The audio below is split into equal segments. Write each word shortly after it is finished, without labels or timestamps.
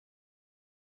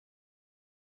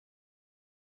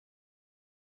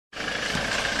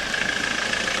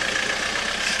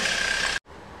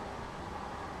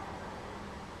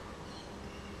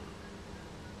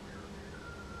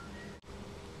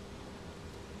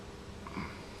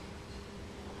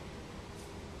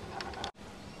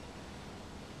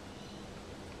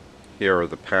Here are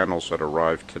the panels that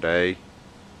arrived today.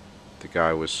 The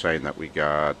guy was saying that we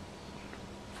got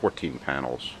 14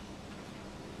 panels.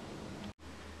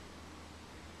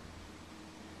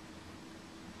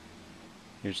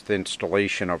 Here's the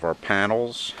installation of our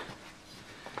panels.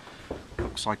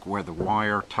 Looks like where the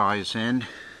wire ties in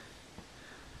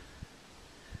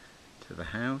to the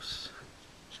house.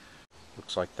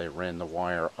 Looks like they ran the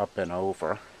wire up and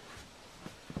over.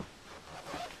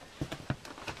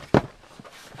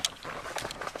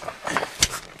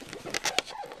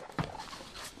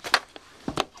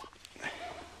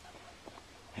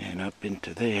 And up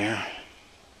into there.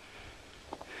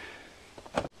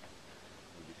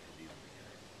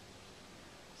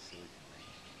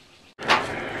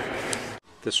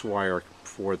 This wire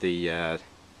for the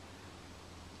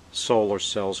solar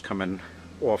cells coming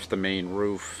off the main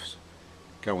roof,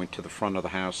 going to the front of the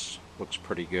house, looks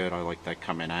pretty good. I like that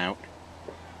coming out.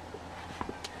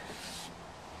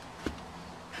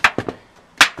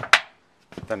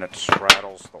 Then it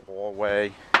straddles the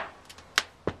hallway.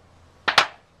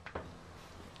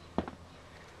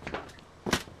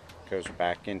 Goes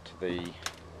back into the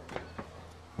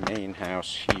main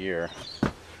house here.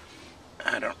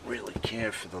 I don't really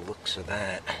care for the looks of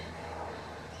that.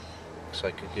 Looks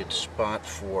like a good spot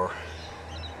for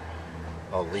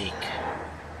a leak.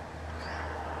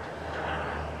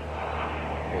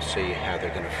 We'll see how they're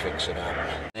going to fix it up.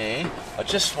 I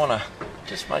just want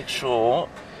to make sure.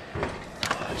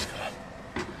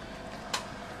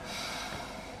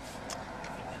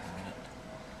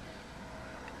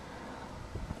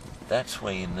 That's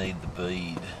where you need the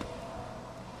bead.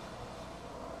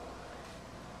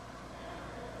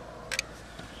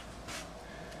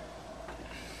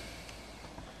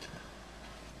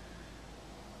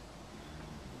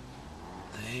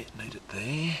 There, need it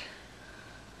there,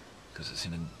 because it's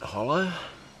in a hollow. Need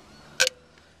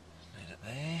it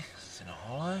there, because it's in a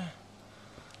hollow.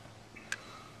 Do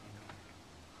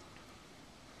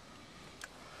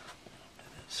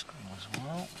that screw as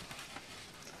well.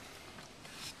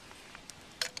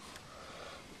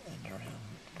 And around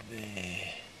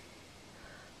there.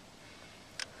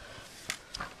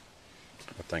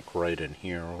 I think right in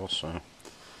here also.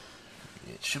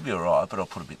 Yeah, it should be alright, but I'll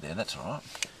put a bit there, that's alright.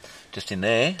 Just in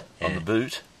there, on the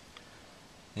boot.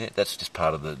 Yeah, that's just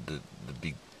part of the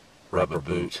big rubber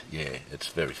boot. Yeah, it's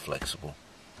very flexible.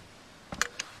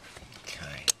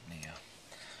 Okay, now,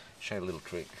 show you a little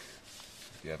trick,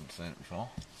 if you haven't seen it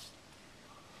before.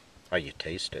 Oh, you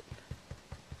taste it.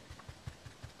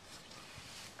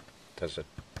 Does it,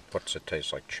 what's it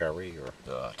taste like, cherry or?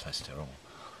 Oh, it tastes terrible.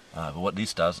 But what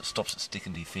this does, it stops it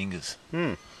sticking to your fingers.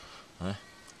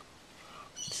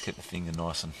 Just keep the finger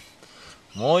nice and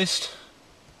moist.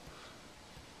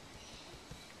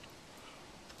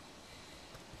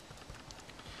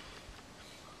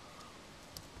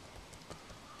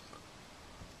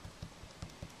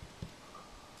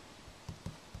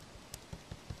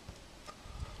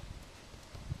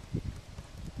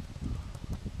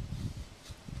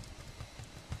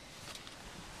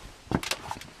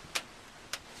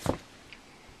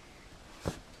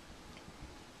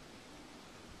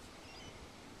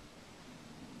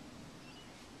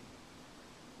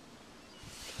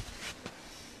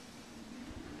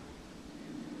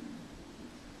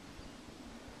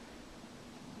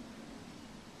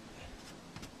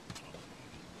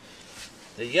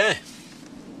 There you go.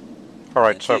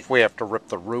 Alright, so if we have to rip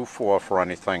the roof off or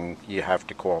anything, you have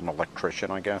to call an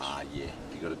electrician, I guess? Yeah,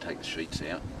 you got to take the sheets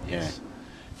out. Yes.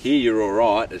 Yeah. Here you're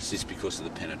alright, it's just because of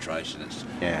the penetration. It's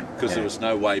because there was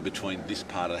no way between this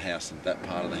part of the house and that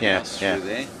part of the house through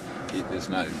there. There's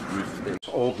no roof there.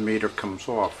 This old meter comes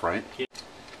off, right? Yeah.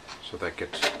 So that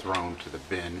gets thrown to the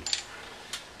bin.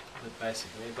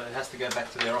 Basically, but it has to go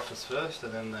back to their office first,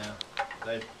 and then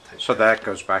they take. So that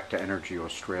goes back to Energy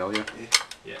Australia.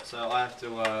 Yeah. So I have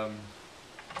to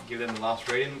give them the last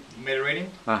meter reading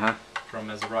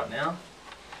from as of right now,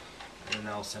 and then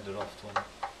they'll send it off to them.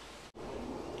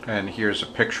 And here's a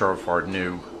picture of our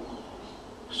new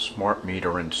smart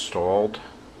meter installed.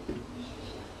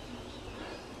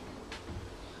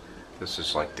 This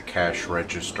is like the cash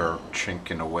register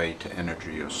chinking away to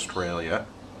Energy Australia.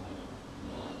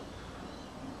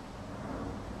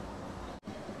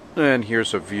 And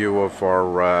here's a view of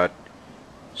our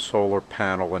solar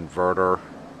panel inverter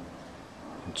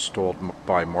installed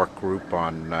by Mark Group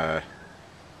on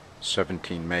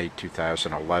 17 May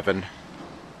 2011.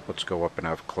 Let's go up and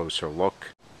have a closer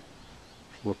look.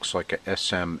 Looks like a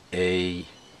SMA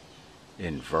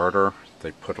inverter.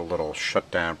 They put a little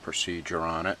shutdown procedure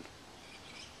on it.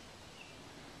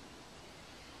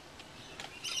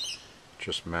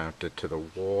 Just mounted to the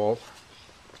wall.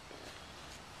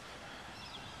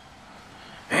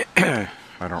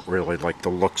 I don't really like the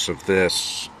looks of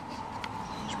this.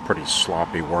 It's pretty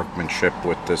sloppy workmanship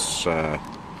with this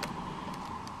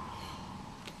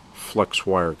flex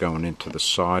wire going into the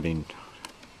siding,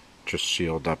 just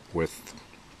sealed up with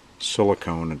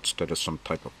silicone instead of some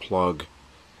type of plug.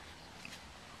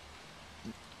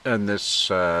 And this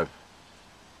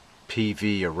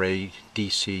PV array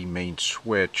DC main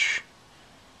switch,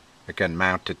 again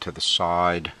mounted to the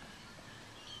side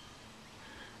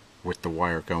with the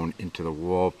wire going into the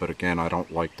wall, but again I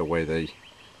don't like the way they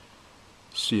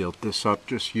sealed this up,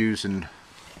 just using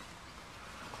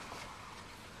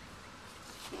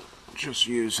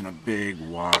a big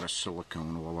wad of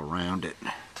silicone all around it.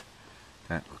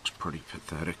 That looks pretty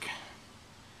pathetic.